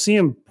 You'll see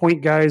him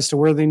point guys to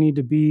where they need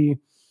to be.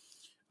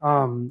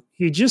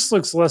 He just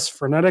looks less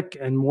frenetic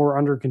and more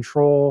under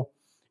control,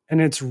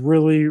 and it's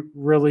really,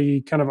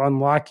 really kind of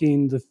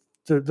unlocking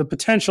the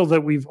potential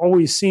that we've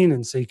always seen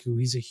in Sekou.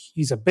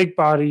 He's a big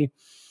body,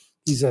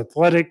 he's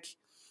athletic,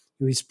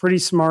 he's pretty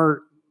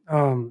smart,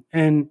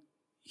 and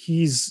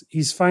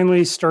he's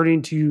finally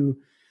starting to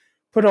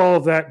put all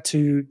of that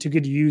to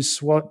good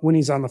use when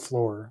he's on the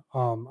floor.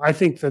 I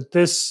think that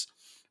this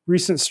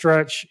recent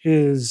stretch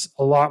is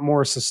a lot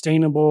more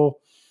sustainable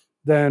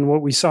than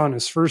what we saw in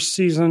his first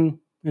season,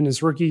 in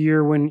his rookie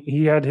year, when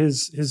he had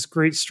his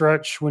great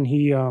stretch when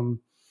he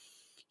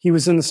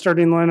was in the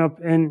starting lineup.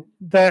 And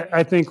that,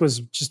 I think, was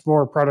just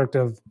more a product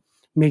of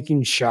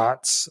making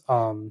shots,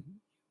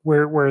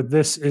 where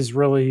this is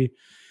really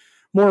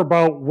more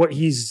about what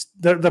he's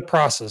the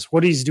process,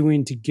 what he's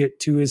doing to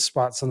get to his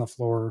spots on the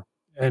floor.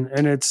 And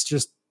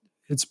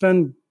it's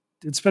been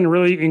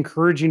really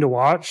encouraging to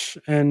watch.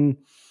 And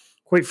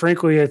quite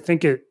frankly, I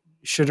think it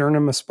should earn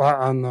him a spot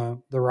on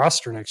the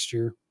roster next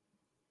year.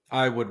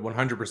 I would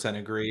 100%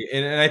 agree.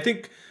 And I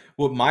think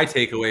what my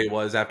takeaway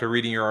was after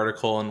reading your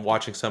article and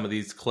watching some of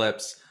these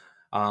clips,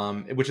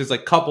 which is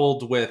like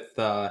coupled with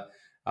my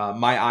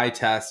eye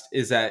test,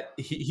 is that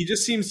he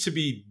just seems to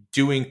be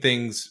doing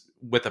things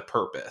with a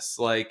purpose.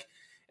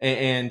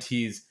 And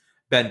he's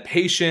been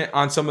patient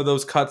on some of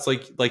those cuts,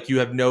 like you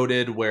have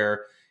noted,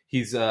 where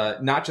he's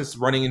not just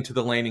running into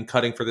the lane and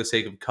cutting for the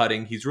sake of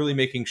cutting. He's really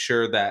making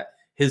sure that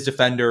his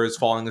defender is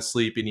falling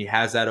asleep and he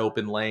has that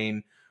open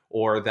lane,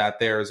 or that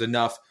there's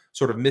enough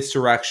sort of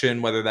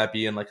misdirection, whether that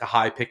be in like a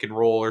high pick and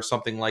roll or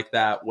something like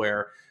that,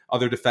 where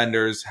other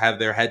defenders have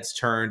their heads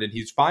turned, and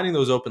he's finding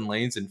those open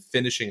lanes and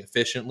finishing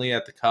efficiently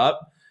at the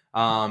cup.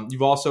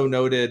 You've also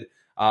noted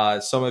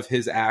some of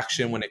his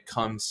action when it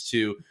comes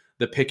to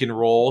the pick and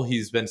roll.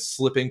 He's been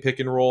slipping pick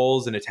and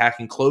rolls and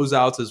attacking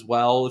closeouts as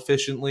well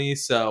efficiently.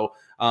 So,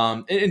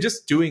 and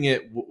just doing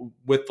it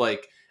with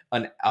like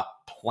a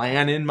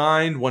plan in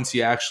mind once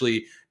he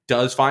actually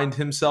does find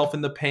himself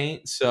in the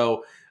paint.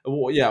 So,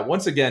 yeah,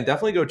 once again,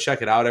 definitely go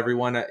check it out,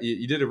 everyone.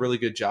 You did a really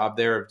good job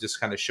there of just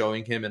kind of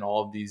showing him in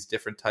all of these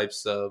different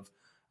types of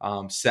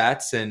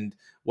sets and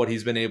what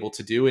he's been able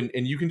to do. And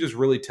you can just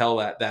really tell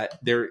that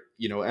there,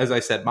 as I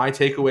said, my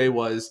takeaway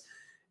was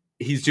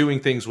he's doing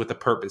things with a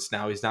purpose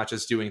now. He's not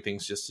just doing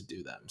things just to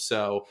do them.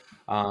 So,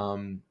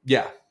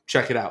 yeah,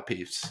 check it out,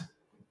 peeps.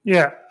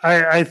 Yeah,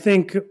 I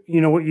think,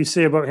 what you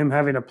say about him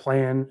having a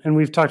plan, and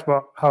we've talked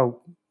about how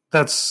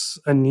that's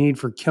a need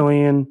for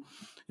Killian.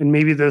 And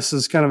maybe this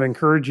is kind of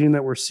encouraging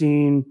that we're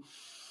seeing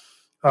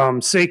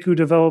Sekou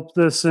develop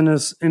this in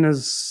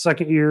his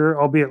second year,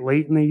 albeit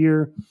late in the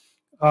year.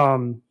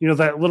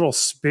 That little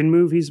spin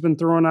move he's been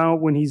throwing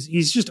out when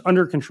he's just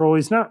under control.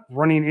 He's not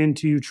running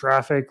into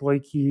traffic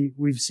like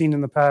we've seen in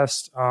the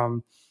past.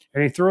 And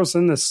he throws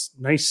in this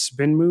nice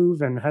spin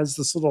move and has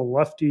this little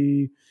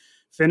lefty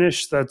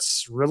finish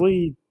that's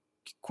really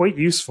quite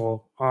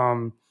useful.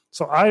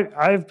 So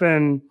I've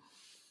been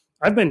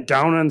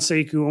down on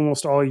Sekou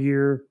almost all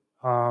year.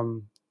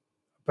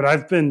 But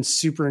I've been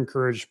super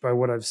encouraged by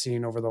what I've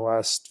seen over the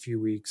last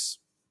few weeks.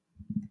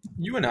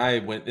 You and I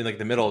went in like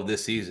the middle of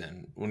this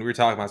season when we were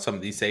talking about some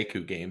of these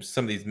Sekou games,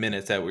 some of these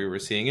minutes that we were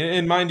seeing.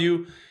 And mind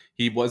you,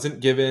 he wasn't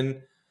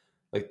given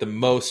like the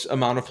most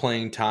amount of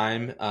playing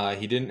time.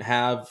 He didn't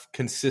have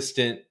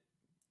consistent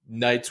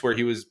nights where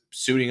he was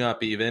suiting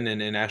up even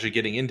and actually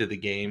getting into the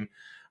game.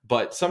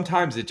 But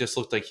sometimes it just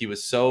looked like he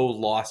was so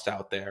lost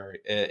out there.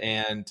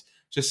 And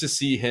just to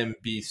see him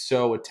be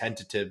so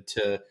attentive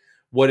to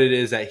what it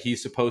is that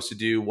he's supposed to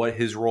do, what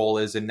his role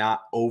is, and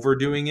not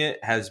overdoing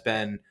it has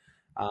been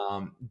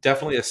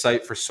definitely a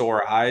sight for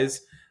sore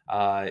eyes.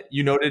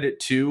 You noted it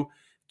too.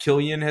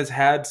 Killian has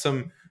had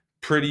some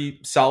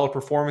pretty solid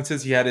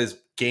performances. He had his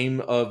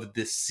game of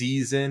the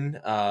season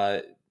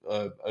a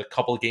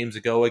couple of games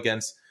ago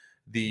against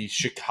the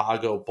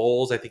Chicago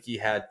Bulls. I think he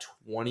had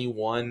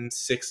 21,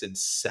 6, and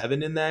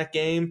 7 in that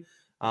game.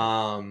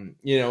 I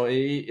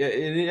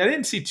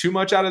didn't see too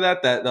much out of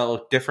that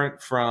looked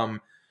different from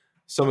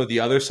some of the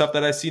other stuff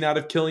that I've seen out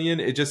of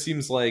Killian. It just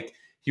seems like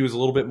he was a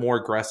little bit more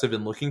aggressive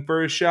in looking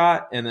for his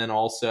shot. And then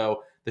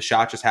also the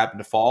shot just happened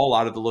to fall. A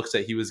lot of the looks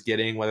that he was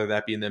getting, whether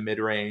that be in the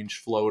mid-range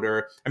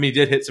floater. I mean, he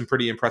did hit some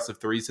pretty impressive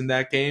threes in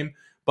that game,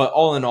 but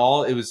all in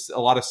all, it was a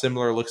lot of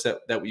similar looks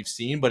that we've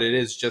seen, but it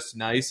is just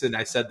nice. And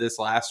I said this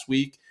last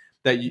week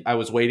that I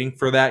was waiting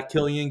for that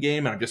Killian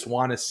game, and I just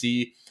want to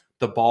see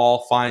the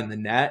ball find the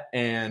net.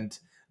 And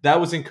that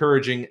was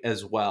encouraging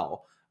as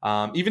well.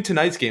 Even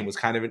tonight's game was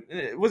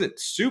it wasn't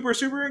super,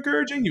 super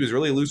encouraging. He was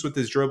really loose with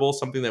his dribble,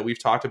 something that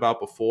we've talked about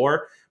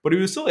before, but he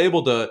was still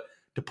able to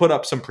put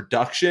up some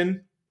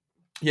production.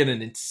 He had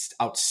an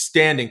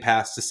outstanding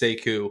pass to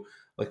Sekou,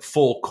 like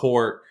full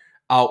court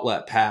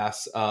outlet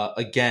pass,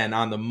 again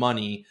on the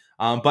money.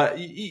 But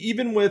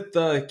even with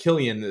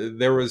Killian,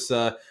 there was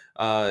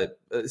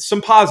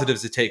some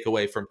positives to take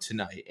away from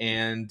tonight,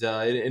 and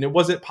it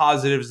wasn't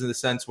positives in the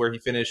sense where he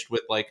finished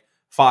with like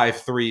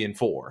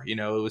 5-3-4. You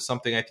know, it was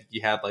something I think he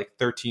had like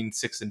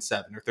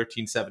 13-6-7 or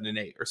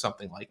 13-7-8 or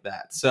something like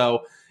that.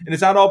 So, and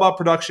it's not all about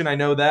production, I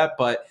know that,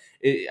 but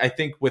I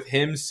think with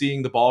him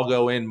seeing the ball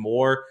go in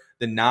more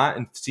than not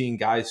and seeing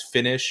guys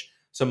finish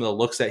some of the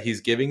looks that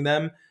he's giving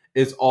them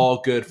is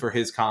all good for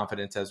his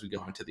confidence as we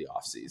go into the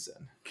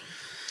offseason.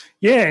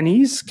 Yeah, and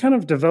he's kind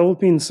of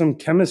developing some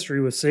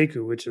chemistry with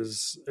Sekou, which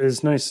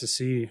is nice to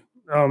see.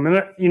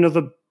 And you know,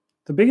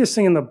 the biggest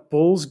thing in the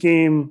Bulls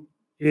game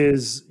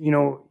is, you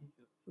know,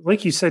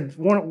 like you said,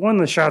 one of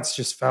the shots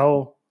just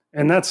fell,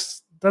 and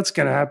that's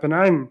going to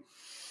happen.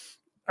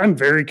 I'm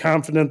very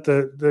confident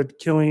that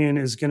Killian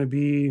is going to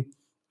be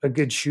a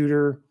good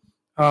shooter.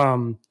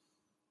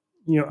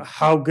 You know,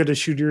 how good a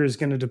shooter is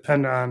going to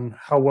depend on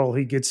how well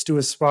he gets to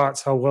his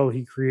spots, how well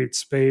he creates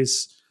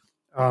space.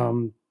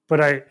 But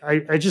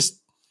I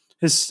just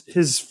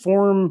his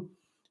form,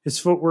 his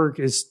footwork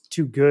is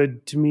too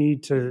good to me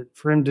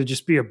for him to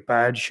just be a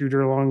bad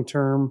shooter long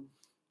term.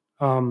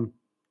 And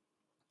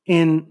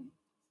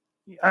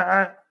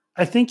I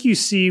think you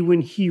see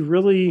when he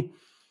really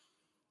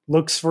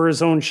looks for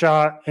his own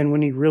shot and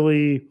when he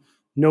really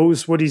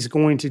knows what he's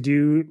going to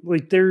do,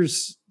 like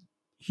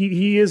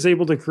he is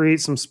able to create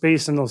some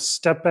space in those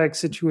step back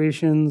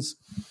situations.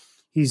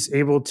 He's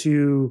able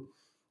to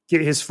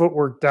get his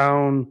footwork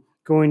down,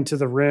 going to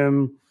the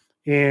rim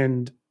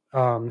and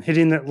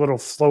hitting that little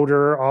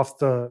floater off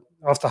the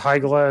high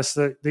glass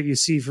that you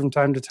see from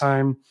time to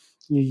time.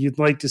 You'd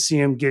like to see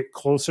him get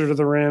closer to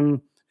the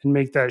rim and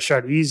make that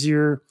shot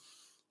easier,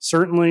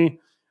 certainly.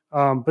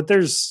 But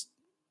there's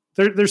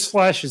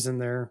flashes in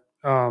there.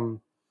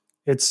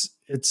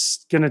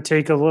 It's going to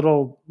take a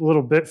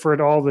little bit for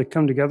it all to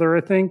come together,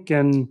 I think.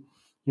 And,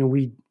 you know,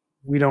 we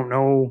don't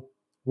know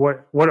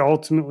what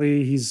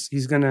ultimately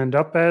he's going to end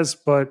up as,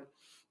 but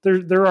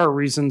there are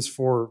reasons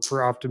for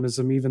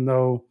optimism, even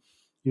though,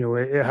 you know,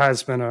 it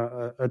has been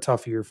a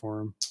tough year for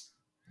him.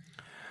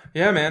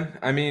 Yeah, man.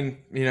 I mean,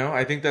 you know,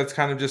 I think that's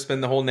kind of just been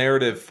the whole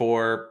narrative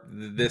for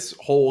this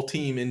whole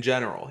team in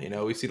general. You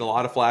know, we've seen a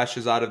lot of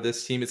flashes out of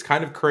this team. It's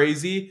kind of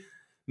crazy,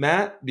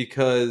 Matt,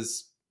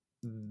 because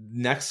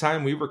next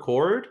time we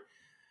record,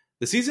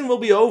 the season will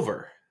be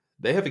over.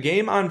 They have a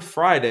game on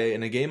Friday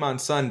and a game on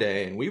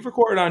Sunday, and we've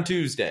recorded on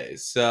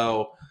Tuesdays.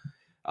 So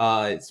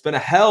it's been a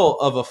hell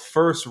of a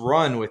first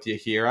run with you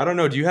here. I don't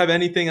know. Do you have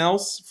anything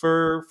else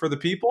for the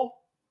people?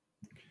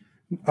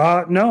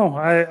 No,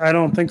 I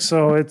don't think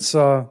so. It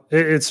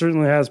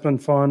certainly has been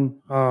fun.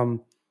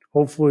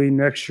 Hopefully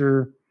next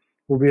year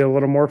will be a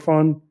little more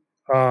fun.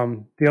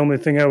 The only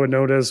thing I would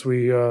note as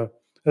we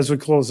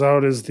close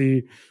out is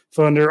the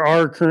Thunder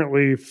are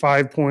currently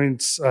 5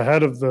 points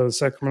ahead of the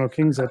Sacramento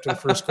Kings after the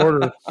first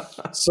quarter.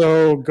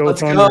 So Let's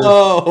Thunder.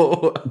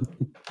 Go.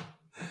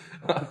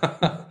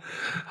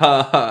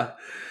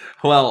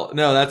 Well,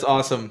 no, that's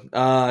awesome.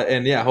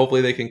 And yeah,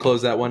 hopefully they can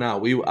close that one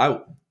out. We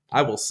will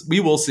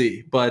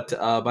see. But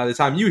by the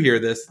time you hear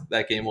this,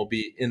 that game will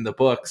be in the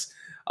books.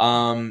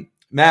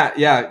 Matt,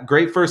 yeah,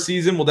 great first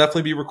season. We'll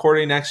definitely be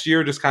recording next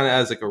year, just kind of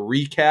as like a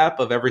recap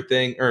of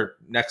everything, or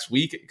next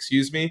week,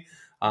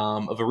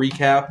 of a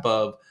recap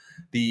of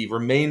the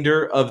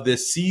remainder of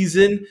this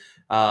season,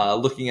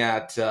 looking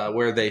at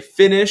where they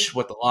finish,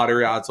 what the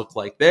lottery odds look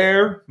like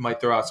there. Might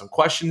throw out some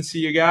questions to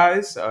you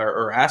guys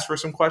or ask for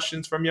some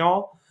questions from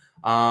y'all.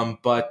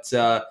 But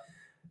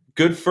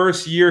good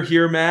first year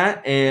here,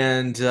 Matt.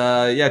 And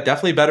yeah,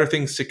 definitely better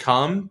things to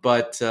come.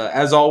 But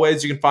as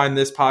always, you can find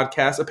this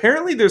podcast.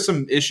 Apparently there's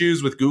some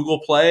issues with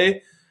Google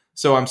Play.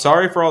 So I'm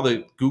sorry for all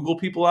the Google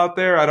people out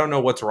there. I don't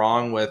know what's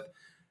wrong with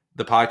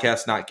the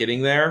podcast not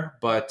getting there,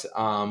 but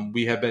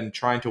we have been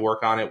trying to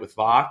work on it with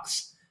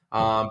Vox.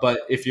 But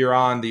if you're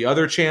on the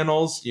other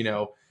channels, you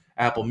know,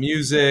 Apple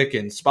Music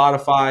and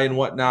Spotify and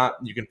whatnot,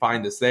 you can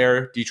find us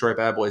there.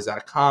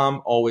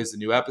 DetroitBadBoys.com. Always the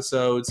new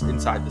episodes.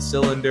 Inside the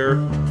Cylinder.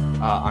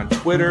 On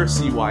Twitter,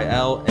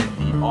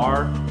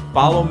 CYLNDR.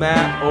 Follow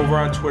Matt over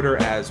on Twitter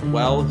as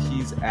well.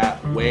 He's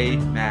at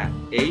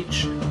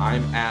WayMattH.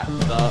 I'm at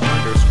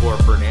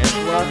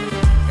 _Fernandula.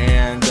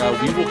 And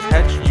we will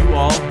catch you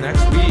all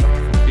next week.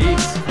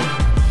 Peace.